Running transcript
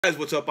Guys,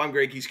 what's up? I'm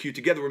Greg. He's cute.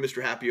 Together we're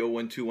Mr. Happy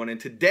 0121,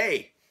 and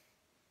today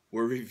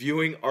we're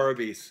reviewing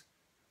Arby's.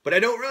 But I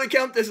don't really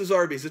count this as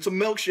Arby's. It's a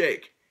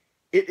milkshake.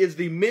 It is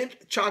the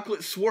mint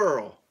chocolate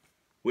swirl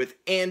with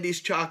Andes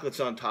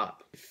chocolates on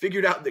top. I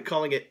figured out that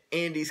calling it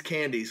Andes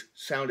candies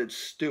sounded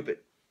stupid,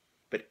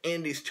 but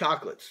Andes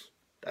chocolates,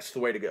 that's the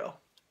way to go.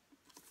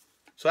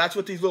 So that's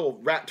what these little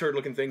rat turd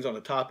looking things on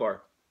the top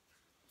are.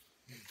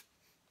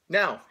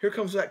 Now, here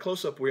comes that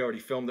close-up we already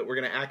filmed that we're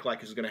going to act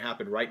like is going to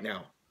happen right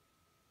now.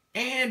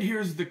 And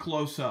here's the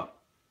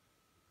close-up.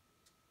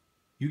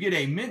 You get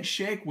a mint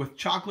shake with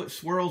chocolate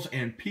swirls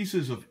and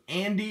pieces of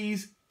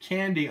Andes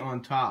candy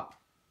on top.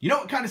 You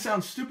know it kind of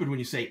sounds stupid when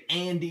you say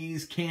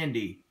Andes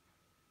candy.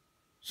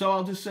 So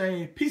I'll just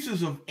say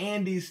pieces of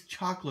Andes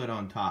chocolate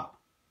on top.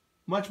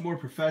 Much more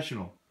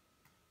professional.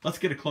 Let's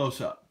get a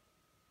close-up.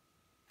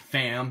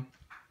 Fam.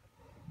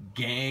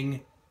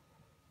 Gang.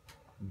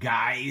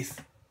 Guys.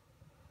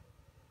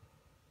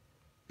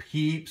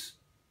 Peeps.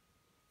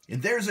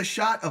 And there's a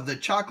shot of the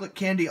chocolate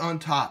candy on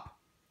top.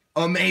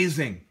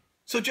 Amazing.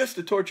 So just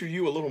to torture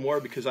you a little more,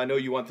 because I know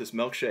you want this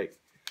milkshake.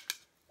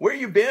 Where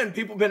you been?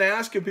 People been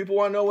asking. People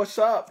want to know what's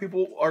up.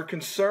 People are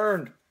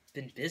concerned.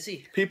 Been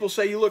busy. People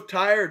say you look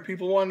tired.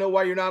 People want to know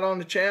why you're not on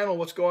the channel.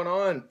 What's going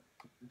on?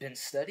 Been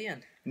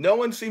studying. No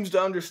one seems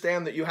to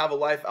understand that you have a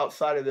life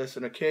outside of this,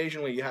 and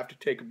occasionally you have to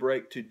take a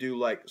break to do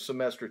like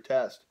semester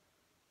test.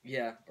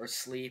 Yeah, or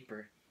sleep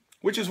or...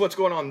 Which is what's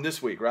going on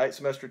this week, right?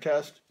 Semester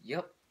test?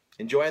 Yep.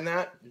 Enjoying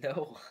that?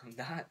 No, I'm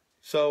not.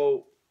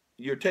 So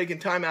you're taking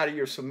time out of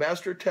your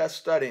semester test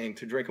studying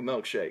to drink a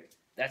milkshake.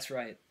 That's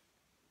right.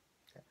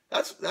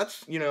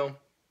 That's you know,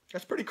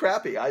 that's pretty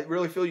crappy. I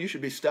really feel you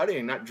should be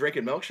studying, not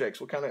drinking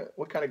milkshakes.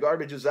 What kind of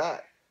garbage is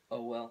that?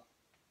 Oh well.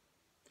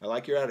 I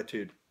like your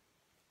attitude.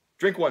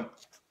 Drink one.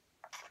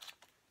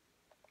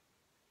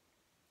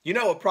 You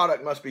know a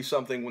product must be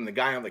something when the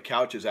guy on the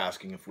couch is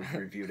asking if we've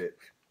reviewed it.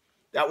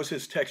 That was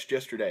his text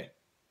yesterday.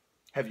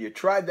 Have you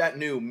tried that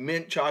new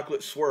mint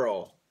chocolate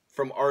swirl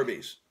from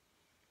Arby's?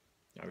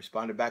 I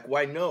responded back,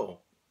 why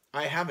no,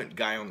 I haven't,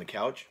 guy on the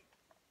couch.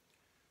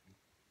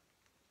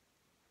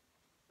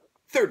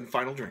 Third and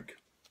final drink.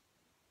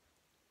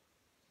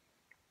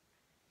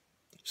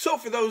 So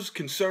for those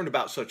concerned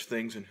about such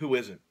things, and who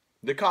isn't,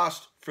 the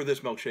cost for this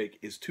milkshake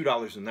is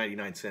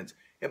 $2.99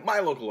 at my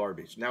local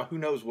Arby's. Now, who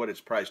knows what it's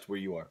priced where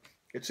you are?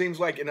 It seems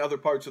like in other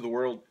parts of the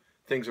world,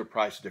 things are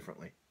priced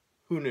differently.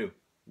 Who knew?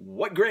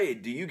 What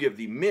grade do you give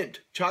the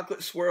mint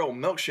chocolate swirl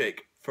milkshake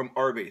from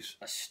Arby's?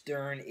 A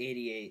stern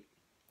 88.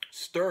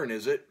 Stern,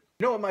 is it?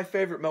 You know what my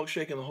favorite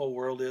milkshake in the whole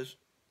world is?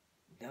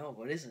 No,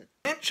 what is it?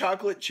 Mint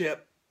chocolate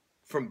chip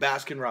from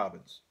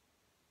Baskin-Robbins.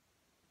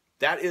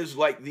 That is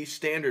like the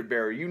standard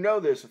bearer. You know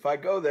this. If I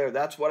go there,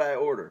 that's what I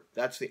order.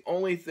 That's the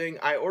only thing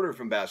I order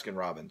from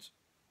Baskin-Robbins.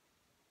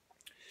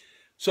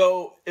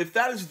 So if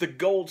that is the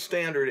gold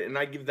standard and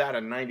I give that a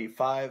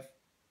 95,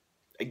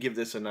 I give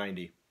this a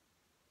 90.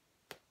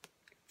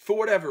 For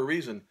whatever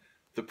reason,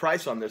 the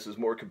price on this is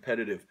more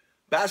competitive.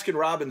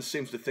 Baskin-Robbins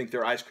seems to think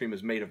their ice cream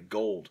is made of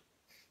gold.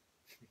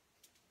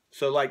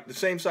 So like the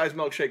same size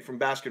milkshake from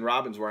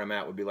Baskin-Robbins where I'm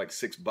at would be like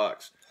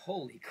 $6.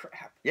 Holy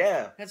crap.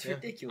 Yeah. That's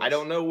ridiculous. I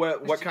don't know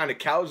what kind of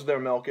cows they're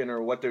milking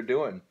or what they're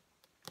doing.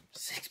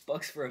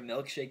 $6 for a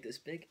milkshake this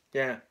big?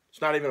 Yeah. It's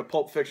not even a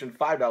Pulp Fiction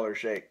 $5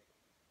 shake.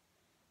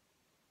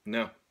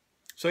 No.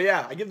 So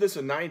yeah, I give this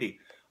a 90.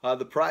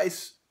 The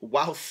price,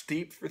 while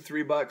steep for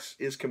 $3,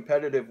 is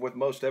competitive with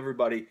most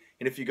everybody.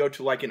 And if you go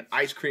to like an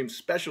ice cream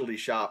specialty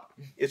shop,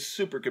 it's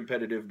super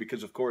competitive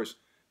because, of course,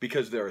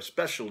 because they're a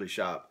specialty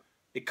shop,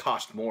 it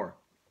costs more.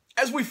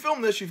 As we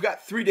film this, you've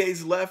got 3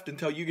 days left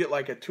until you get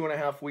like a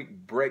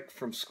 2.5-week break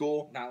from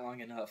school. Not long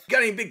enough.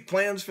 Got any big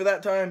plans for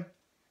that time?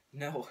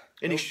 No.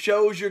 Any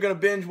shows you're going to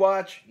binge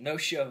watch? No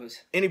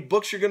shows. Any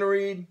books you're going to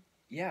read?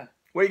 Yeah.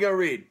 What are you going to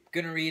read?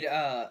 Gonna read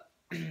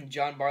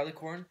John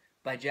Barleycorn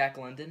by Jack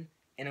London.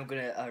 And I'm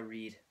going to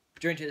read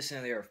Journey to the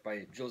Center of the Earth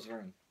by Jules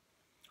Verne.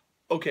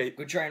 Okay.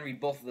 Go try and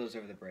read both of those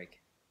over the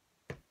break.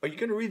 Are you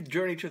going to read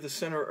Journey to the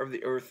Center of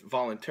the Earth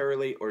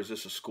voluntarily, or is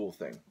this a school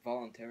thing?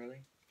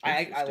 Voluntarily.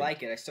 I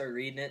like it. I started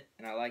reading it,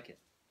 and I like it.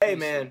 Hey,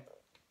 man,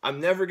 I'm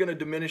never going to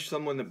diminish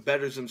someone that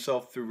betters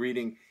himself through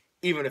reading,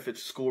 even if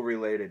it's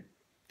school-related.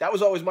 That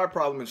was always my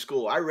problem in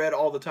school. I read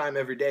all the time,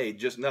 every day,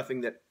 just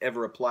nothing that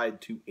ever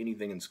applied to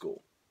anything in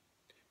school.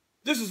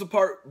 This is the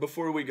part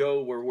before we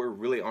go where we're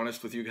really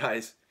honest with you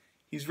guys.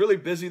 He's really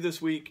busy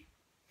this week,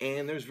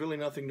 and there's really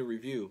nothing to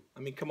review. I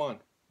mean, come on.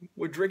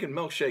 We're drinking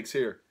milkshakes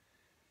here.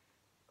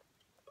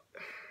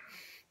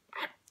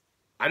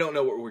 I don't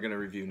know what we're going to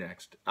review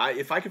next.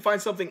 If I can find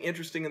something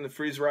interesting in the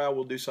freezer aisle,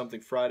 we'll do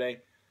something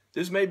Friday.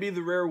 This may be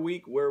the rare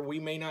week where we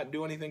may not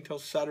do anything till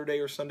Saturday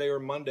or Sunday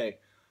or Monday.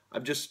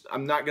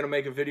 I'm not going to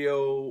make a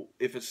video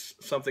if it's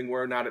something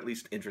we're not at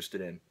least interested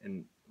in.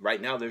 And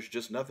right now, there's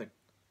just nothing.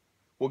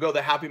 We'll go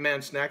the Happy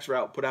Man Snacks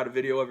route, put out a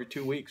video every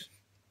 2 weeks.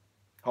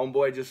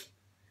 Homeboy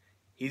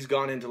he's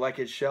gone into like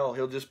his shell.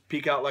 He'll just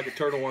peek out like a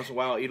turtle once in a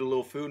while, eat a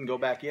little food, and go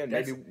back in.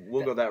 Maybe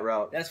we'll go that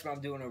route. That's what I'm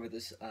doing over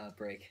this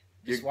break.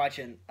 Just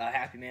watching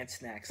Happy Man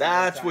snacks.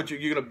 That's what you're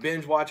going to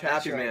binge watch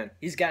That's Happy right. Man.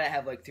 He's got to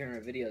have like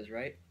 300 videos,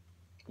 right?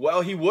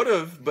 Well, he would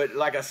have, but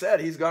like I said,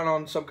 he's gone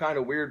on some kind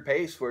of weird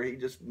pace where he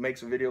just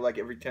makes a video like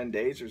every 10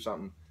 days or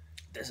something.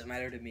 Doesn't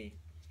matter to me.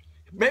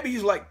 Maybe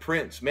he's like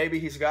Prince. Maybe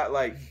he's got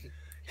like,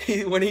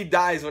 when he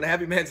dies, when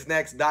Happy Man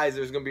Snacks dies,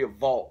 there's going to be a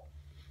vault.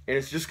 And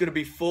it's just going to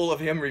be full of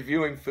him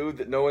reviewing food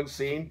that no one's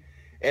seen.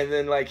 And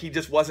then like he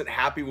just wasn't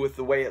happy with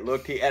the way it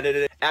looked. He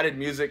edited it, added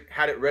music,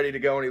 had it ready to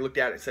go, and he looked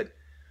at it and said,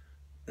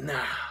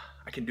 nah,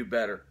 I can do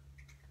better.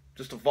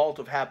 Just a vault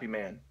of Happy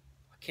Man.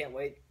 I can't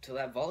wait till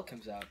that vault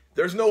comes out.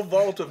 There's no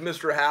vault of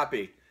Mr.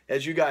 Happy.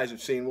 As you guys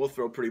have seen, we'll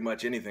throw pretty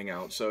much anything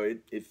out. So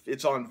if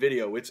it's on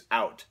video, it's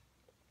out.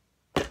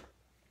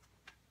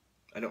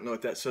 I don't know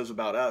what that says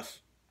about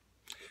us.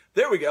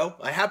 There we go.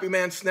 A Happy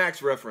Man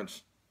Snacks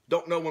reference.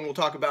 Don't know when we'll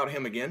talk about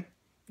him again.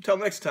 Until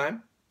next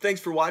time,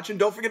 thanks for watching.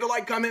 Don't forget to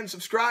like, comment, and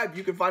subscribe.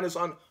 You can find us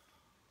on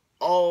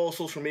all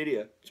social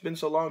media. It's been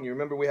so long. You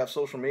remember we have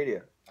social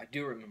media. I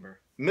do remember.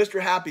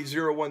 Mr. Happy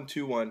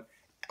 0121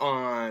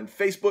 on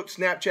Facebook,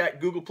 Snapchat,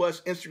 Google+,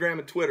 Instagram,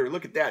 and Twitter.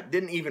 Look at that.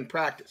 Didn't even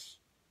practice.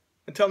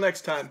 Until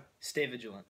next time. Stay vigilant.